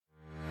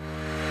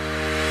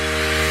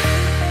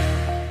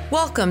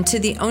Welcome to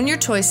the Own Your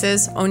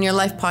Choices, Own Your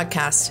Life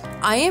podcast.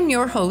 I am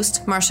your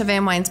host, Marsha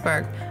Van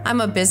Weinsberg.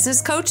 I'm a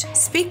business coach,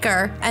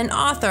 speaker, and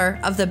author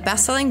of the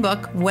best-selling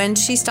book, When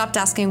She Stopped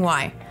Asking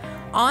Why.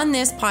 On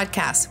this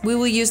podcast, we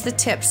will use the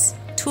tips,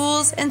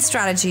 tools, and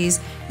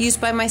strategies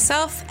used by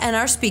myself and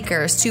our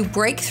speakers to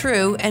break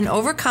through and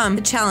overcome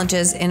the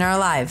challenges in our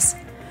lives.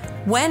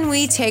 When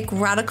we take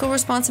radical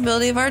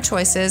responsibility of our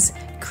choices,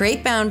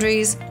 create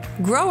boundaries,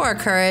 grow our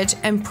courage,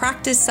 and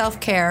practice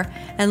self-care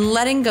and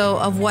letting go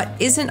of what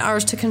isn't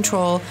ours to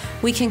control,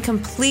 we can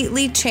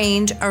completely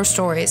change our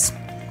stories.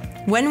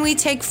 When we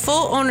take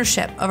full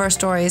ownership of our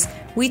stories,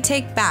 we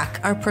take back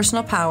our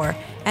personal power,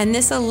 and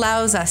this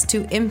allows us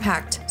to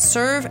impact,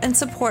 serve, and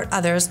support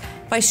others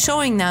by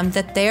showing them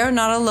that they are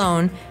not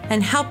alone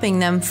and helping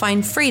them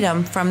find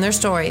freedom from their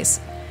stories.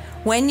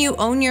 When you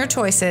own your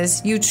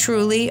choices, you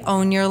truly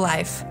own your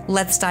life.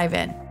 Let's dive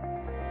in.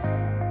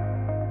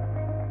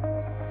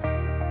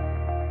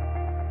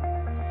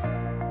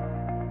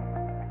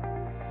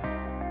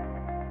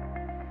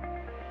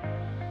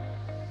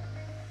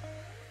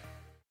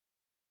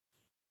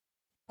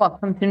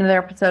 Welcome to another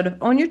episode of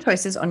Own Your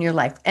Choices, Own Your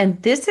Life.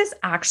 And this is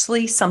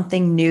actually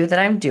something new that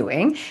I'm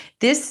doing.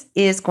 This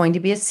is going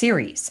to be a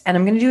series, and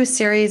I'm going to do a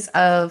series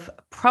of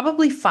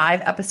probably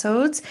 5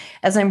 episodes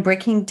as I'm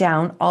breaking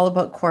down all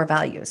about core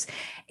values.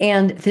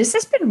 And this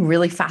has been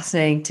really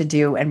fascinating to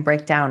do and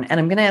break down. And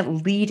I'm going to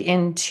lead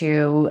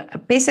into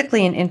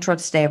basically an intro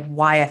today of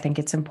why I think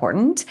it's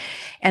important.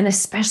 And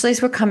especially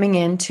as we're coming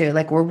into,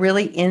 we're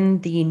really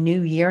in the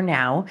new year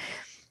now.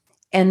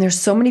 And there's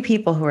so many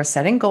people who are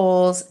setting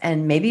goals,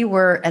 and maybe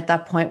we're at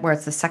that point where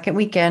it's the second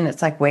weekend.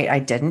 It's like, wait, I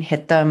didn't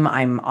hit them.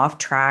 I'm off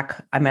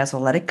track. I might as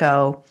well let it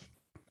go.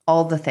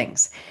 All the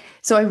things.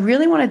 So I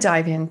really want to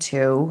dive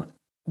into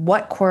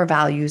what core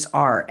values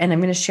are. And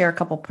I'm going to share a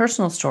couple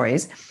personal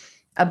stories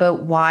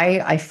about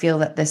why I feel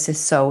that this is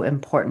so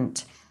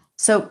important.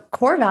 So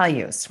core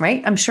values,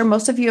 right? I'm sure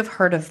most of you have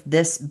heard of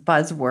this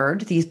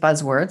buzzword, these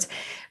buzzwords,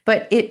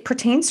 but it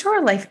pertains to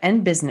our life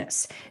and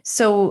business.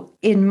 So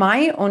in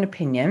my own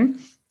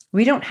opinion,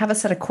 we don't have a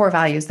set of core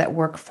values that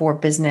work for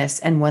business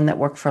and one that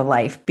work for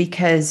life,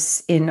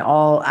 because in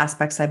all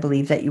aspects, I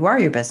believe that you are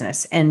your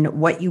business, and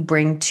what you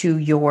bring to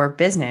your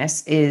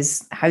business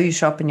is how you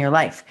show up in your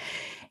life.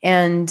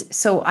 And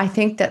so I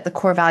think that the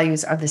core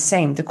values are the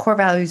same. The core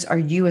values are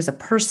you as a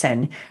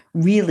person,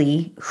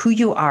 really who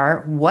you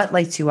are, what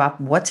lights you up,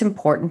 what's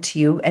important to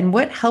you, and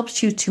what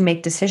helps you to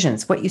make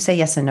decisions, what you say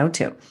yes and no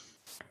to.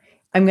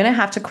 I'm going to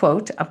have to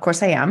quote, of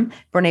course I am,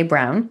 Brené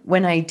Brown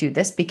when I do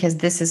this, because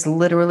this is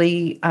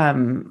literally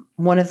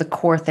one of the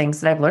core things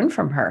that I've learned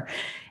from her.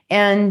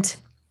 And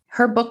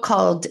her book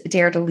called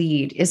Dare to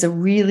Lead is a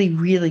really,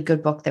 really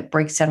good book that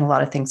breaks down a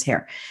lot of things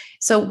here.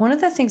 So one of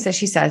the things that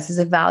she says is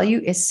a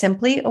value is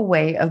simply a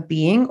way of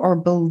being or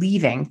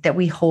believing that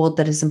we hold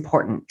that is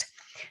important.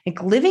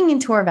 Like living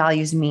into our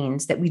values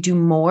means that we do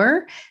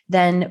more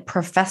than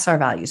profess our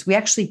values. We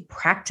actually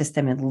practice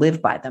them and live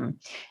by them.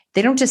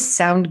 They don't just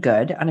sound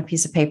good on a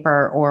piece of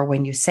paper or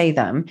when you say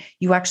them,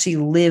 you actually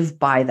live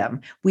by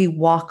them. We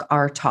walk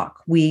our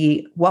talk.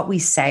 What we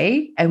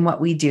say and what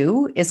we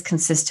do is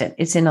consistent.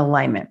 It's in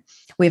alignment.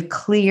 We have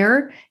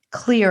clear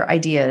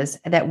ideas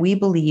that we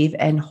believe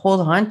and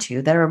hold on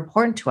to that are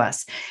important to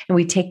us. And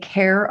we take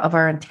care of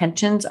our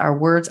intentions, our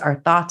words,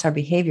 our thoughts, our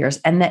behaviors,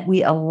 and that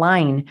we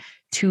align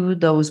to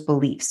those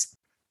beliefs.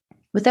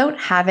 Without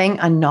having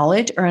a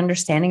knowledge or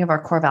understanding of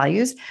our core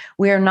values,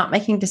 we are not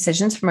making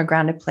decisions from a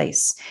grounded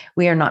place.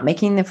 We are not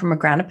making them from a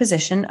grounded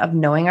position of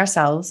knowing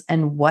ourselves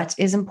and what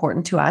is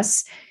important to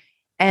us.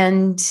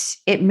 And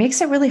it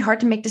makes it really hard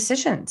to make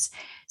decisions.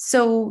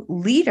 So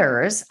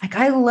leaders,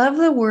 I love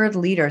the word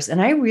leaders. And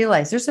I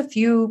realize there's a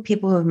few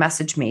people who have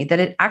messaged me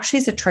that it actually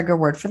is a trigger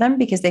word for them,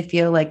 because they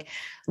feel like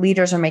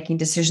leaders are making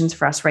decisions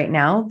for us right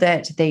now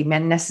that they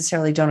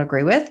necessarily don't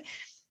agree with.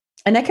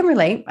 And I can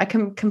relate. I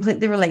can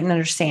completely relate and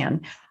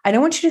understand. I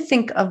don't want you to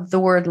think of the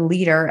word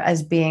leader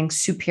as being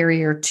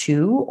superior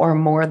to or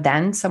more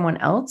than someone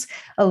else.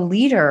 A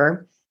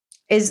leader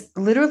is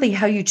literally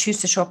how you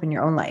choose to show up in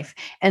your own life.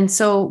 And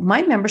so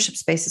my membership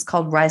space is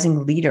called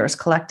Rising Leaders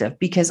Collective,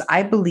 because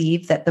I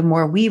believe that the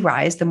more we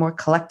rise, the more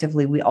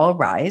collectively we all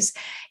rise.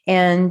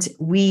 And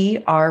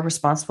we are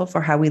responsible for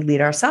how we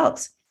lead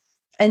ourselves.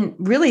 And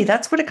really,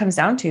 that's what it comes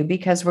down to,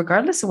 because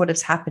regardless of what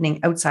is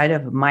happening outside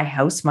of my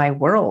house, my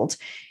world,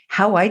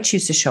 how I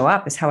choose to show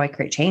up is how I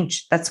create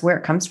change. That's where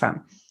it comes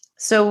from.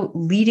 So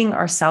leading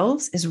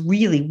ourselves is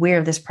really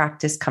where this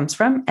practice comes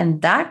from.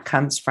 And that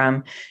comes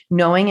from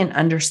knowing and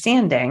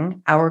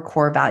understanding our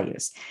core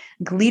values.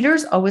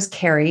 Leaders always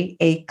carry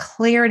a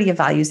clarity of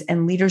values,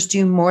 and leaders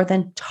do more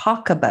than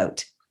talk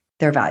about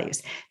their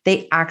values.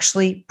 They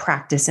actually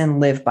practice and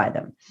live by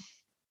them.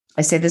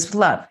 I say this with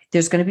love.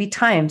 There's going to be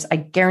times, I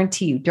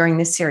guarantee you, during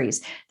this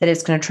series that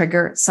it's going to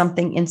trigger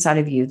something inside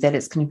of you that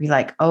it's going to be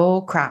like,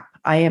 oh crap,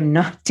 I am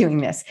not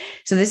doing this.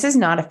 So this is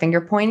not a finger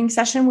pointing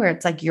session where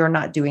it's like, you're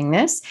not doing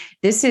this.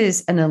 This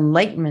is an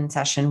enlightenment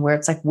session where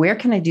it's like, where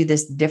can I do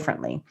this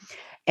differently?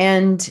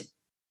 And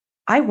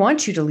I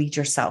want you to lead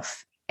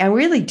yourself. I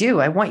really do.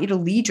 I want you to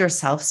lead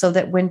yourself so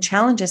that when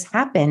challenges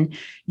happen,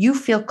 you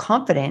feel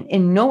confident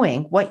in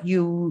knowing what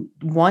you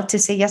want to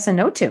say yes and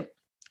no to.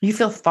 You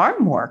feel far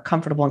more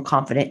comfortable and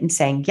confident in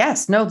saying,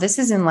 yes, no, this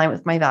is in line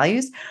with my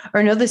values,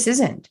 or no, this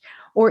isn't.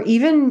 Or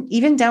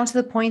even down to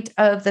the point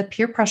of the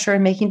peer pressure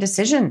and making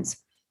decisions.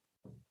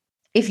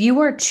 If you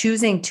are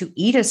choosing to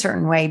eat a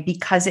certain way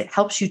because it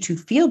helps you to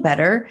feel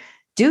better,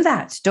 do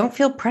that. Don't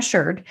feel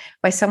pressured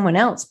by someone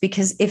else,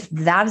 because if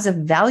that is a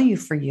value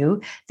for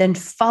you, then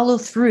follow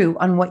through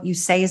on what you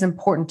say is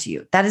important to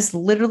you. That is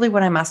literally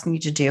what I'm asking you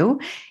to do,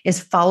 is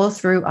follow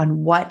through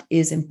on what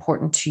is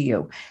important to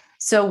you.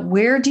 So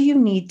where do you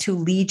need to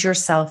lead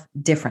yourself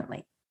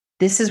differently?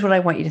 This is what I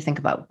want you to think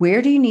about.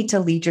 Where do you need to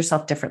lead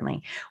yourself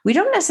differently? We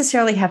don't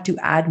necessarily have to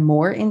add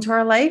more into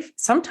our life.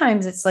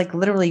 Sometimes it's like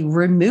literally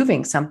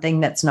removing something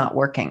that's not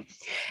working.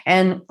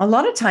 And a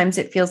lot of times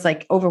it feels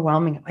like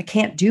overwhelming. I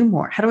can't do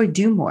more. How do I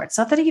do more? It's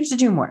not that you have to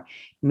do more.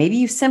 Maybe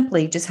you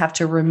simply just have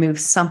to remove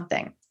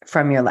something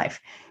from your life.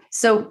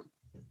 So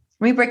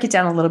let me break it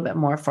down a little bit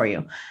more for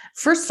you.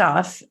 First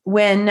off,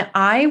 when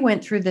I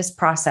went through this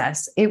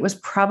process, it was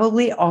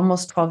probably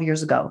almost 12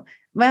 years ago.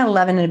 About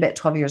 11 and a bit,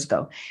 12 years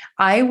ago.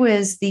 I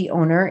was the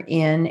owner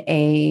in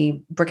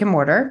a brick and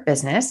mortar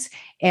business,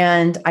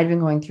 and I'd been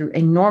going through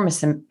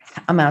enormous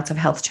amounts of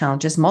health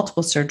challenges,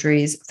 multiple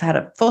surgeries, had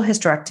a full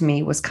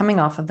hysterectomy, was coming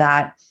off of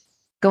that,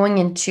 going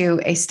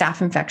into a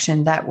staph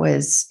infection that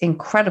was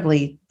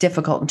incredibly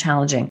difficult and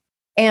challenging.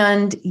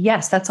 And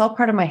yes, that's all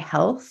part of my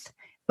health.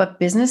 But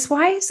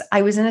business-wise,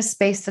 I was in a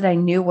space that I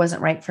knew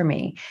wasn't right for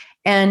me.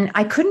 And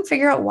I couldn't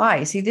figure out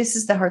why. See, this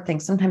is the hard thing.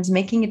 Sometimes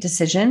making a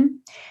decision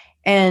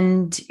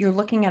and you're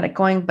looking at it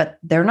going, but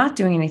they're not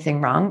doing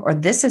anything wrong, or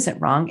this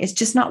isn't wrong. It's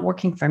just not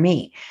working for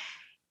me.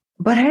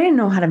 But I didn't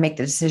know how to make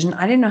the decision.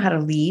 I didn't know how to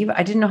leave.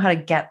 I didn't know how to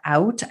get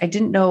out. I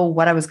didn't know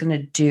what I was going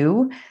to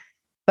do.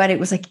 But it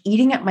was like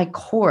eating at my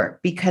core,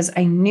 because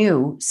I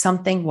knew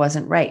something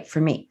wasn't right for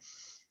me.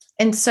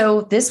 And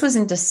so this was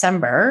in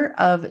December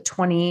of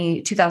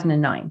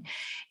 2009.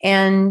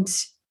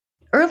 And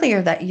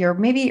earlier that year,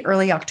 maybe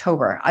early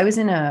October, I was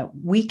in a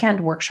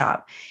weekend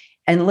workshop.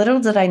 And little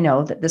did I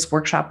know that this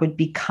workshop would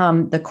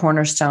become the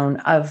cornerstone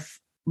of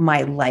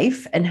my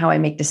life and how I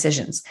make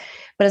decisions.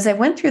 But as I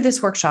went through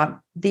this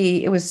workshop,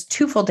 it was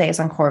 2 full days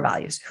on core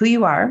values: who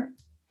you are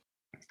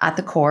at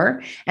the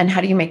core, and how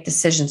do you make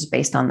decisions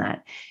based on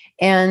that.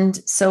 And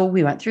so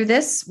we went through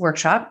this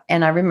workshop,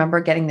 and I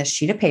remember getting this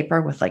sheet of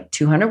paper with like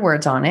 200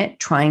 words on it,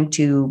 trying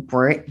to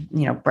break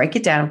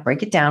it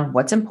down,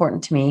 what's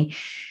important to me.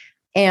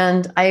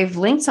 And I've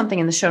linked something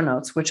in the show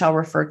notes, which I'll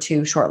refer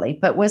to shortly.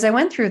 But as I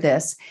went through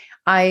this,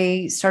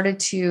 I started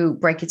to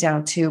break it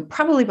down to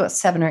probably about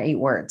 7 or 8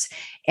 words.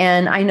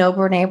 And I know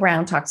Brene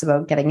Brown talks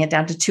about getting it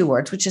down to 2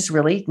 words, which is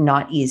really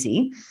not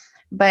easy.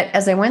 But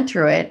as I went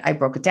through it, I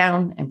broke it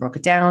down and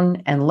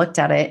looked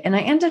at it. And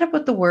I ended up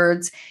with the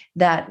words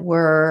that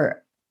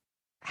were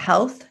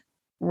health,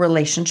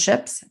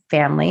 relationships,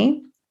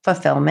 family,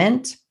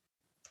 fulfillment,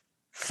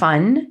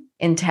 fun,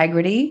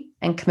 integrity,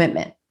 and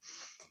commitment.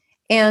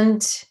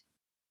 And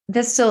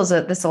this still is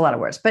a lot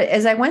of words. But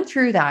as I went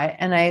through that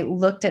and I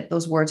looked at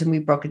those words and we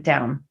broke it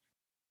down,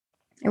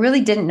 I really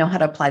didn't know how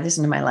to apply this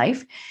into my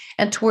life.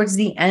 And towards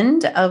the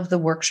end of the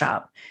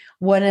workshop,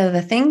 one of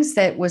the things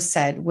that was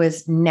said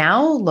was,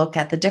 now look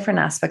at the different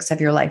aspects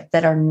of your life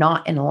that are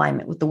not in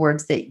alignment with the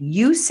words that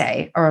you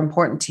say are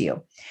important to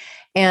you.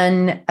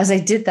 And as I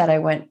did that, I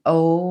went,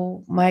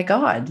 oh my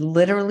God,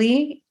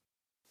 literally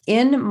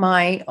in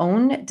my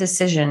own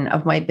decision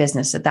of my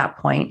business at that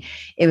point,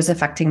 it was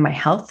affecting my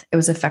health. It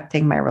was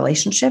affecting my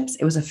relationships.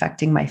 It was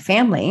affecting my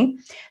family.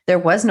 There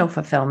was no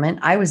fulfillment.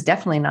 I was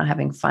definitely not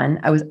having fun.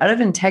 I was out of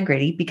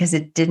integrity because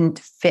it didn't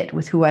fit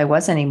with who I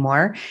was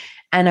anymore.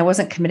 And I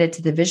wasn't committed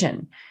to the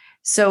vision.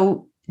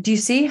 So do you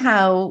see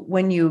how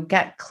when you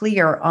get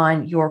clear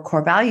on your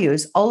core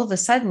values, all of a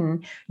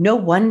sudden, no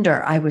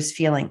wonder I was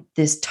feeling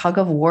this tug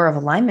of war of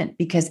alignment,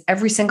 because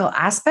every single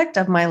aspect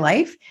of my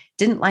life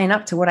didn't line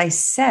up to what I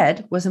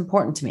said was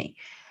important to me.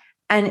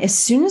 And as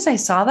soon as I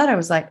saw that, I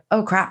was like,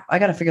 oh crap, I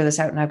got to figure this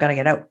out and I've got to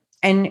get out.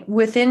 And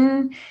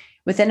within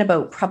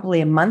about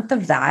probably a month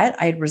of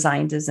that, I had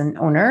resigned as an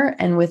owner.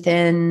 And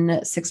within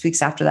 6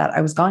 weeks after that,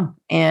 I was gone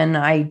and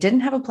I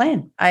didn't have a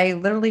plan. I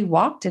literally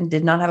walked and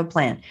did not have a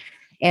plan.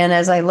 And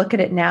as I look at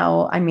it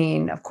now, I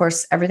mean, of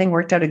course, everything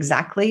worked out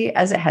exactly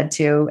as it had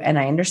to, and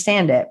I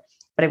understand it,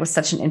 but it was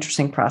such an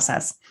interesting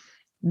process.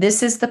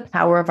 This is the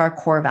power of our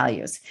core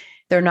values.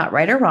 They're not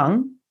right or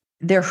wrong.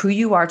 They're who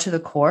you are to the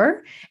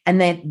core, and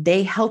then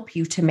they help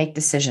you to make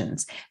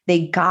decisions.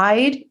 They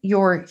guide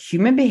your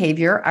human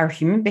behavior,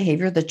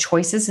 the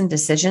choices and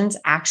decisions,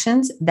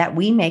 actions that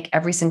we make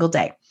every single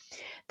day.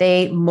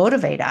 They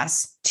motivate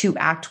us to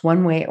act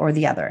one way or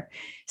the other.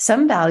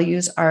 Some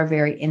values are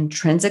very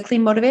intrinsically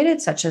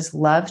motivated, such as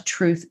love,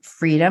 truth,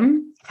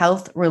 freedom,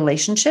 health,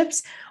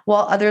 relationships,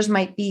 while others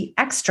might be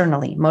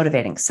externally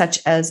motivating, such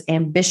as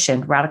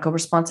ambition, radical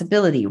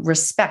responsibility,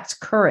 respect,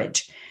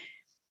 courage.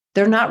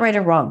 They're not right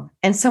or wrong.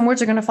 And some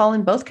words are going to fall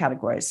in both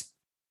categories.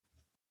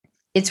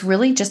 It's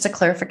really just a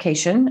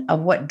clarification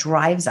of what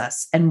drives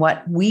us and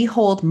what we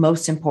hold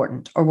most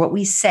important, or what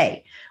we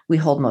say we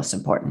hold most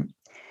important.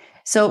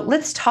 So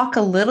let's talk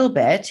a little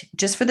bit,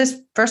 just for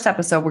this first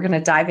episode, we're going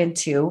to dive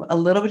into a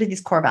little bit of these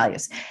core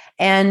values.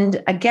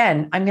 And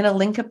again, I'm going to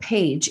link a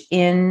page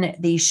in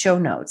the show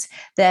notes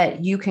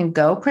that you can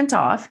go print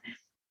off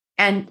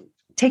and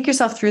take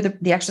yourself through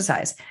the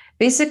exercise.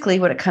 Basically,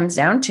 what it comes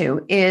down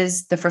to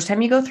is the first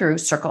time you go through,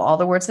 circle all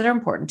the words that are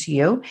important to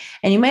you.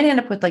 And you might end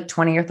up with like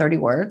 20 or 30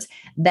 words.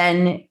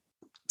 Then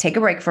take a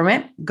break from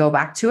it, go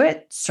back to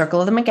it,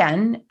 circle them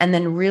again, and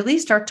then really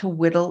start to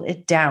whittle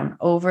it down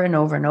over and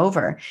over and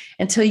over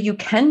until you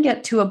can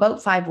get to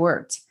about 5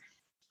 words.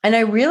 And I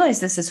realize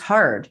this is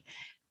hard,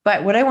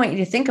 but what I want you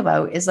to think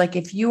about is, like,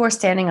 if you are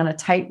standing on a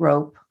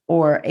tightrope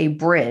or a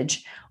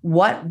bridge,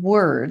 what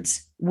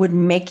words would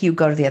make you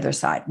go to the other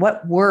side?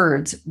 What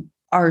words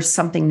are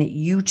something that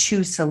you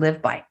choose to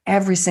live by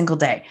every single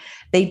day?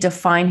 They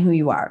define who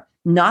you are.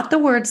 Not the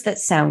words that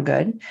sound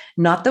good,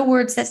 not the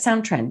words that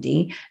sound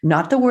trendy,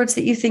 not the words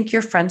that you think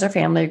your friends or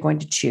family are going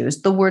to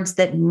choose, the words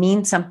that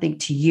mean something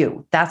to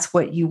you. That's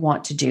what you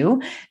want to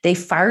do. They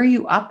fire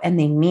you up and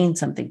they mean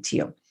something to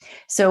you.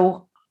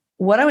 So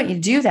what I want you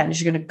to do then is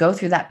you're going to go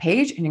through that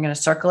page and you're going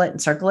to circle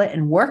it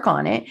and work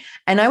on it.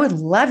 And I would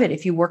love it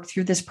if you work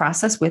through this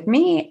process with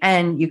me,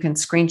 and you can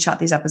screenshot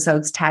these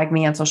episodes, tag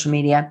me on social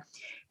media,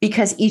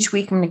 because each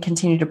week I'm going to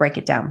continue to break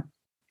it down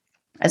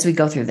as we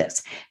go through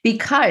this.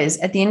 Because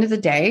at the end of the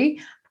day,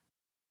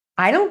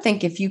 I don't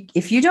think if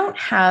you don't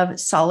have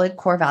solid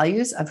core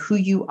values of who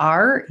you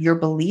are, your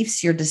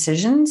beliefs, your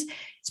decisions,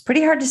 it's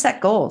pretty hard to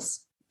set goals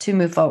to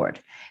move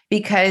forward,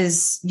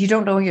 because you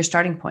don't know your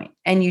starting point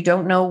and you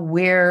don't know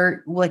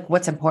where, like,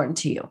 what's important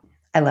to you.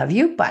 I love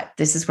you, but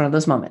this is one of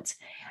those moments.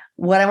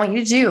 What I want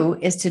you to do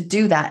is to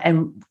do that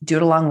and do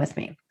it along with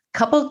me. A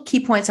couple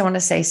key points I want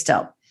to say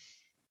still.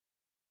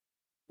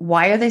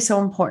 Why are they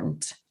so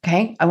important?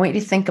 Okay. I want you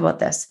to think about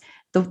this.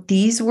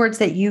 These words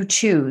that you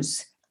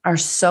choose are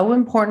so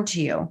important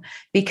to you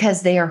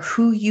because they are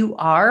who you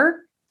are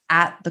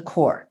at the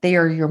core. They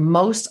are your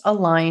most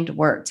aligned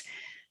words.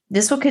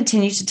 This will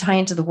continue to tie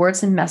into the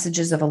words and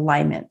messages of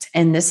alignment.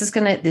 And this is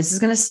going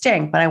to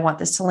sting, but I want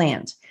this to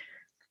land.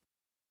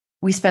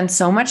 We spend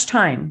so much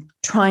time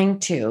trying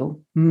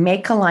to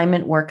make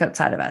alignment work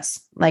outside of us.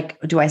 Like,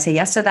 do I say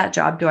yes to that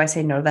job? Do I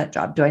say no to that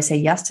job? Do I say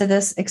yes to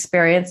this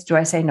experience? Do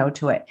I say no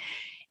to it?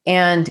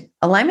 And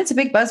alignment's a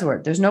big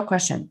buzzword. There's no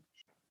question.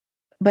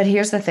 But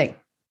here's the thing.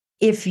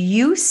 If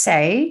you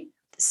say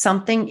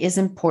something is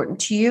important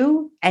to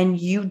you and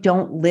you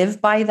don't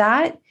live by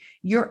that,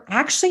 you're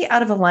actually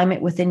out of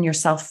alignment within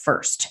yourself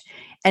first.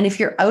 And if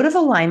you're out of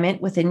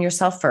alignment within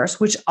yourself first,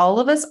 which all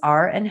of us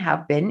are and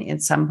have been in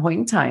some point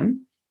in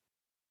time,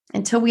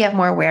 until we have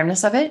more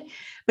awareness of it.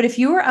 But if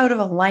you are out of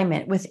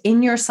alignment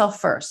within yourself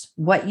first,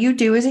 what you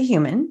do as a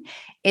human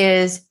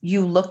is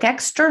you look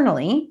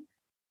externally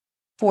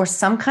for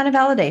some kind of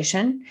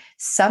validation,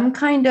 some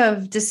kind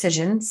of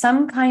decision,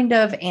 some kind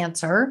of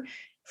answer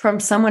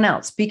from someone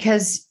else,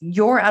 because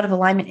you're out of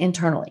alignment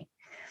internally.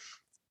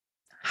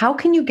 How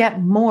can you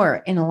get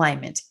more in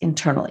alignment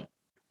internally?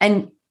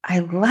 And I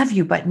love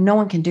you, but no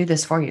one can do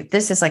this for you.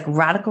 This is like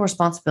radical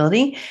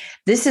responsibility.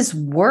 This is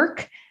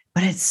work.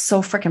 But it's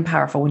so freaking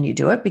powerful when you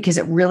do it, because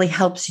it really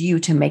helps you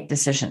to make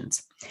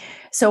decisions.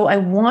 So I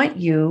want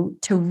you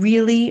to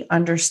really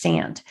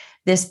understand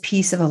this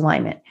piece of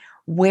alignment.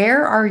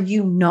 Where are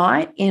you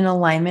not in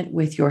alignment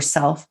with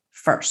yourself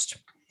first?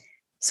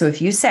 So if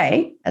you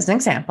say, as an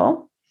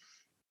example,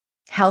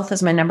 health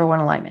is my number one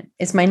alignment.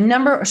 It's my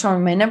number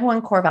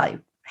one core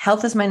value.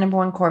 Health is my number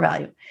one core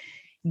value.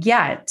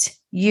 Yet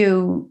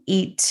you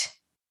eat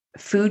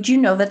food you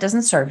know that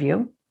doesn't serve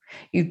you.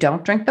 You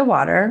don't drink the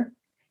water.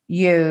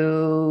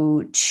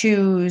 You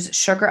choose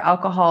sugar,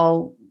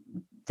 alcohol,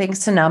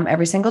 things to numb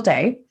every single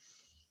day.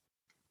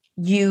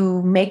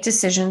 You make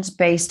decisions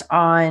based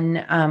on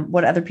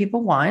what other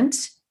people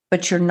want,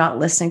 but you're not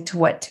listening to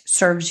what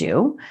serves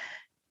you.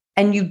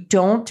 And you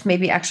don't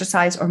maybe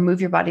exercise or move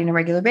your body on a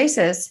regular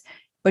basis,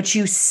 but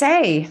you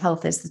say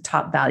health is the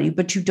top value,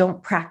 but you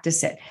don't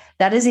practice it.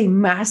 That is a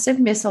massive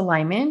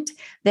misalignment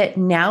that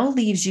now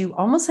leaves you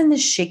almost in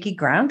this shaky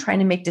ground trying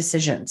to make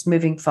decisions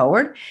moving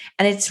forward.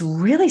 And it's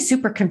really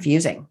super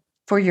confusing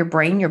for your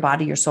brain, your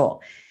body, your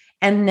soul.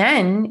 And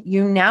then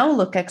you now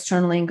look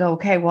externally and go,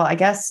 okay, well, I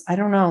guess, I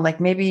don't know, like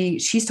maybe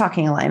she's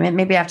talking alignment.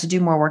 Maybe I have to do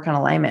more work on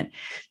alignment.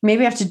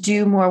 Maybe I have to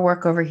do more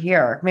work over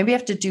here. Maybe I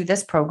have to do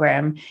this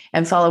program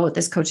and follow what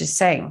this coach is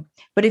saying.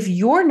 But if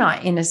you're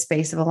not in a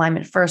space of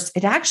alignment first,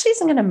 it actually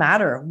isn't going to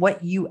matter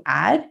what you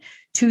add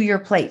to your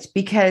plate,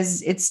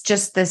 because it's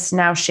just this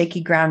now shaky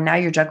ground. Now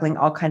you're juggling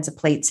all kinds of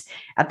plates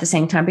at the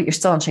same time, but you're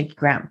still on shaky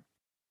ground.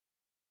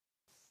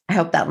 I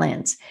hope that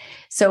lands.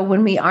 So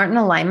when we aren't in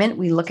alignment,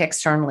 we look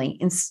externally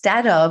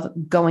instead of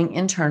going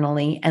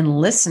internally and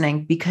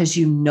listening, because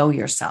you know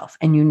yourself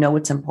and you know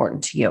what's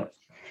important to you.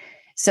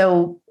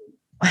 So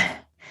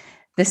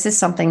This is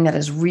something that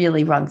has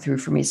really rung through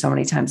for me so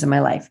many times in my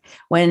life.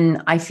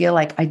 When I feel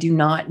like I do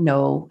not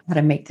know how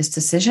to make this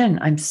decision,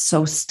 I'm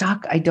so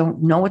stuck. I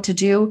don't know what to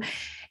do.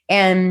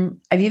 And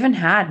I've even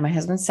had my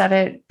husband said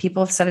it.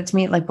 People have said it to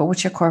me like, but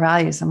what's your core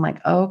values? I'm like,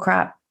 oh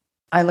crap.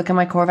 I look at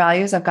my core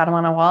values. I've got them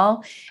on a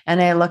wall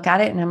and I look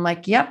at it and I'm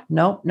like, yep,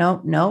 nope,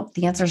 nope, nope.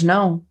 The answer is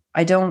no.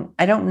 I don't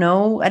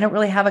know. I don't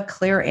really have a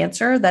clear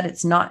answer that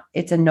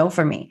it's a no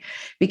for me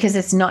because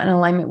it's not in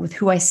alignment with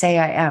who I say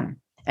I am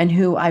and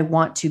who I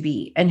want to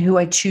be and who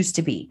I choose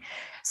to be.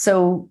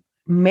 So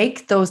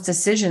make those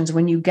decisions.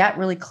 When you get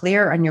really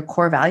clear on your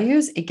core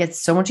values, it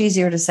gets so much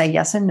easier to say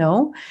yes and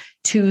no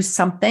to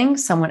something,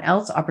 someone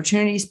else,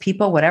 opportunities,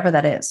 people, whatever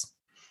that is.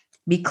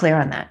 Be clear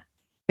on that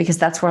because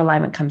that's where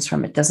alignment comes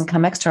from. It doesn't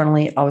come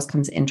externally. It always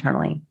comes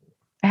internally.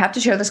 I have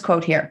to share this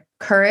quote here.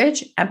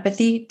 Courage,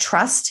 empathy,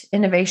 trust,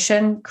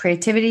 innovation,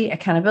 creativity,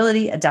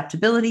 accountability,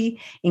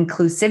 adaptability,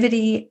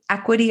 inclusivity,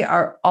 equity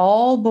are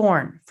all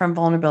born from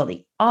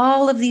vulnerability.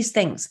 All of these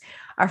things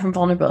are from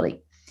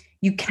vulnerability.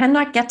 You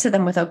cannot get to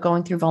them without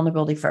going through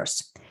vulnerability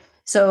first.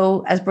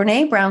 So as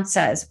Brené Brown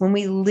says, when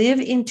we live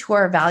into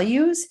our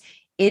values,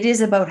 it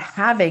is about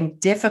having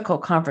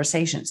difficult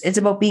conversations. It's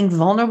about being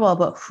vulnerable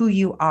about who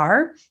you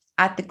are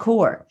at the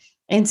core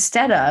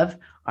instead of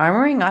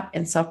armoring up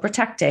and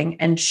self-protecting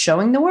and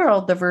showing the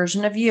world the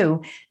version of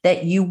you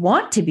that you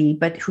want to be,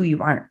 but who you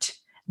aren't.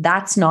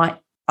 That's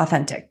not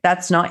authentic.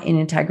 That's not in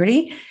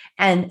integrity.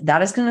 And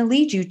that is going to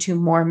lead you to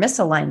more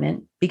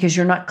misalignment because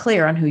you're not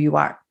clear on who you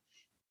are.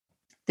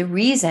 The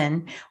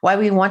reason why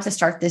we want to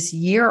start this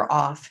year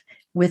off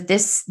with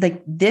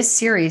this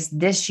series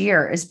this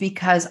year is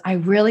because I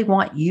really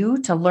want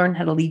you to learn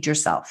how to lead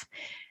yourself.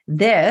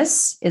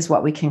 This is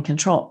what we can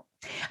control.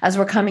 As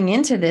we're coming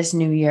into this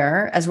new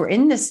year, as we're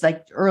in this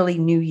like early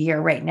new year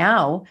right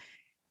now,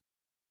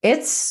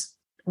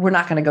 we're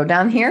not going to go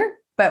down here,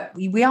 but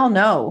we all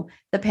know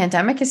the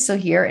pandemic is still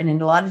here and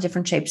in a lot of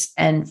different shapes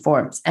and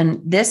forms. And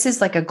this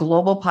is like a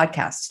global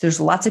podcast. There's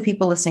lots of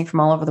people listening from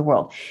all over the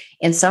world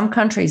in some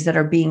countries that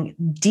are being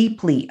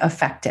deeply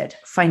affected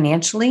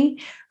financially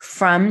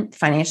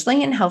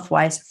and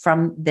health-wise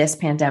from this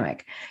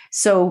pandemic.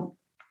 So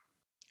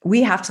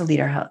we have to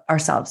lead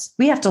ourselves.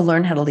 We have to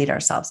learn how to lead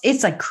ourselves.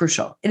 It's like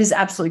crucial. It is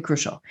absolutely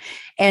crucial.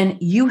 And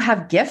you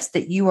have gifts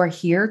that you are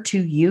here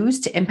to use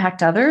to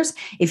impact others.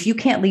 If you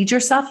can't lead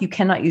yourself, you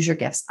cannot use your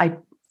gifts. I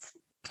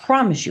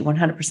promise you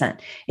 100%.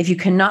 If you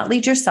cannot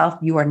lead yourself,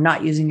 you are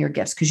not using your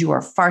gifts because you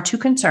are far too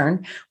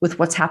concerned with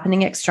what's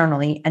happening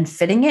externally and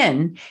fitting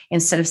in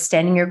instead of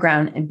standing your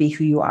ground and be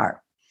who you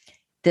are.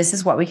 This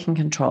is what we can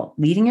control.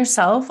 Leading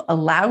yourself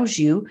allows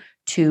you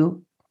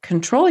to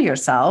control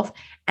yourself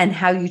and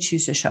how you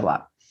choose to show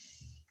up.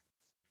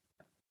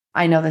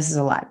 I know this is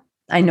a lot.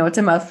 I know it's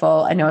a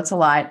mouthful. I know it's a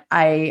lot.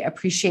 I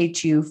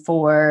appreciate you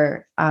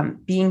for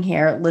being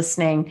here,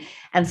 listening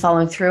and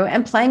following through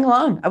and playing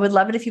along. I would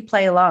love it if you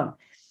play along.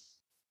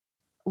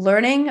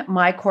 Learning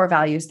my core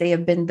values, they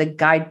have been the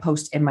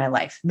guidepost in my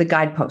life, the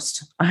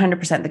guidepost,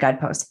 100% the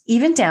guidepost,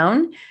 even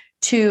down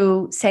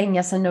to saying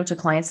yes and no to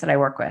clients that I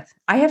work with.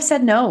 I have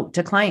said no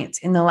to clients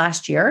in the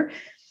last year.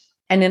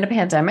 And in a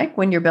pandemic,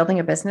 when you're building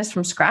a business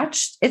from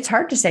scratch, it's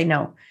hard to say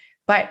no.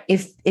 But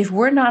if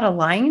we're not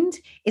aligned,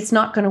 it's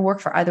not going to work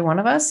for either one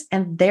of us,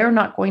 and they're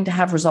not going to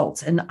have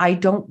results. And I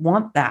don't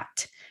want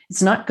that.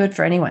 It's not good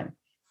for anyone.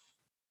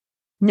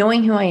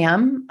 Knowing who I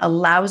am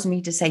allows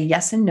me to say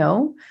yes and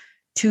no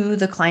to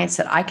the clients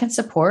that I can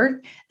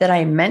support, that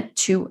I meant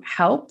to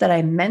help, that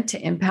I meant to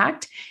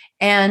impact.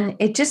 And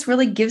it just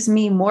really gives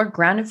me more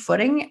grounded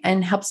footing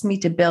and helps me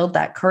to build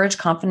that courage,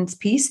 confidence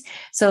piece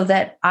so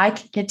that I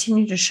can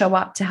continue to show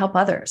up to help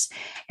others.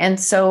 And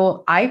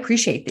so I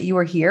appreciate that you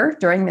are here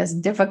during these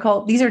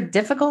are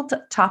difficult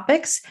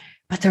topics,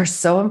 but they're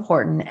so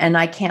important. And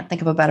I can't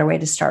think of a better way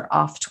to start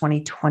off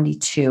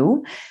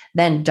 2022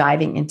 than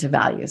diving into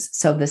values.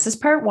 So this is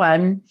part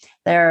one.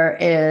 There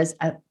is,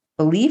 I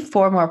believe,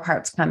 4 more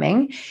parts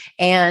coming,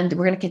 and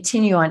we're going to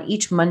continue on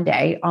each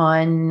Monday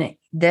on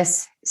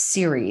this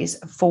series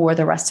for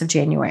the rest of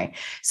January.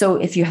 So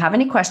if you have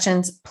any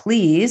questions,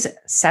 please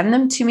send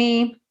them to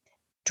me,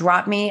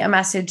 drop me a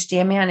message,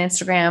 DM me on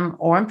Instagram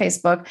or on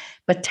Facebook,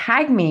 but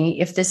tag me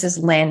if this is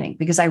landing,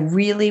 because I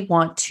really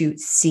want to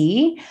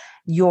see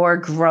your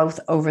growth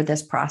over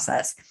this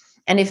process.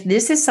 And if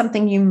this is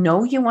something you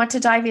want to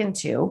dive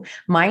into,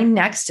 my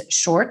next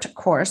short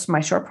course, my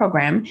short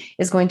program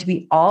is going to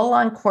be all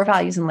on core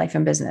values in life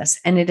and business.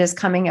 And it is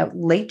coming out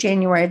late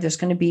January. There's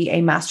going to be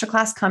a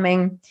masterclass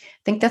coming, I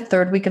think the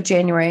 3rd week of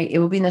January. It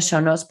will be in the show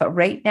notes. But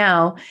right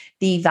now,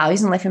 the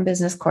Values in Life and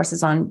Business course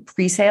is on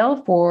pre-sale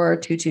for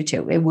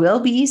 $222. It will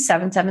be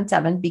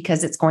 $777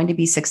 because it's going to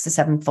be 6 to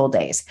 7 full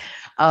days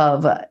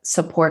of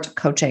support,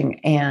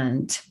 coaching,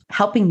 and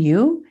helping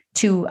you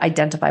to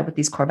identify what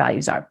these core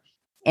values are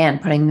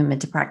and putting them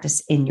into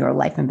practice in your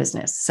life and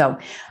business. So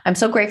I'm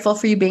so grateful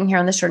for you being here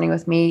on this journey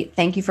with me.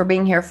 Thank you for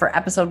being here for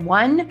episode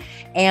 1.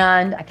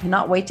 And I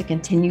cannot wait to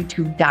continue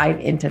to dive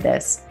into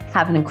this.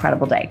 Have an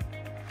incredible day.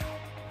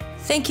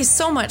 Thank you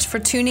so much for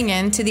tuning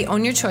in to the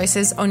Own Your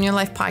Choices, Own Your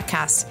Life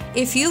podcast.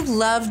 If you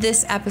loved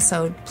this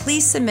episode,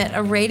 please submit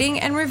a rating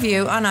and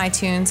review on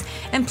iTunes,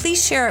 and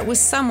please share it with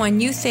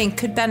someone you think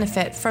could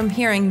benefit from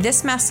hearing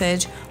this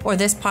message or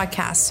this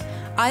podcast.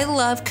 I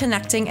love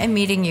connecting and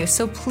meeting you,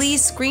 so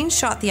please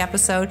screenshot the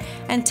episode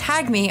and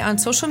tag me on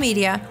social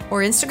media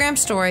or Instagram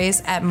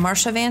stories at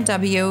Marsha Van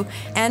W.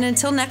 And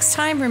until next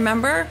time,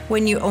 remember,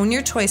 when you own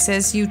your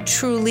choices, you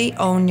truly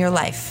own your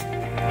life.